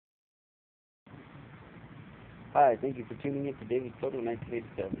Hi, thank you for tuning in to David Soto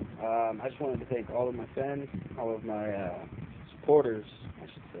 1987. I just wanted to thank all of my fans, all of my supporters, I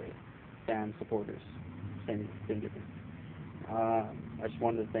should say, fan supporters, same difference. I just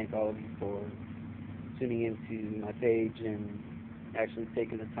wanted to thank all of you for tuning into my page and actually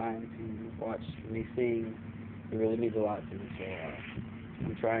taking the time to watch me sing. It really means a lot to me. So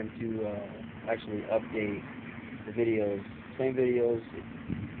I'm trying to actually update the videos, same videos,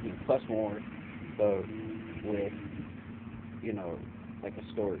 plus more, but with like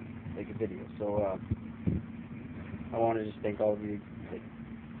a story, like a video. So I want to just thank all of you, like,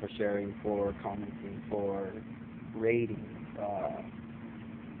 for sharing, for commenting, for rating. Uh,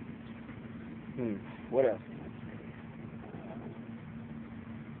 hmm, what else?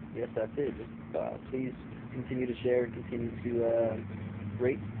 Yes, that's it. Just please continue to share, continue to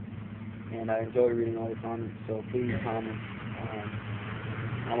rate, and I enjoy reading all the comments. So please comment.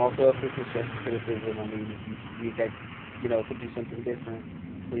 I'm also up for constructive criticism. I mean, if you guys, could do something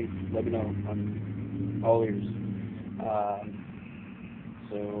different, please let me know. I'm all ears.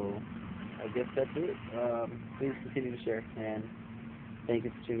 So I guess that's it. Please continue to share, and thank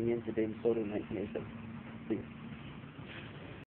you for tuning in to David Soto 1987. See you.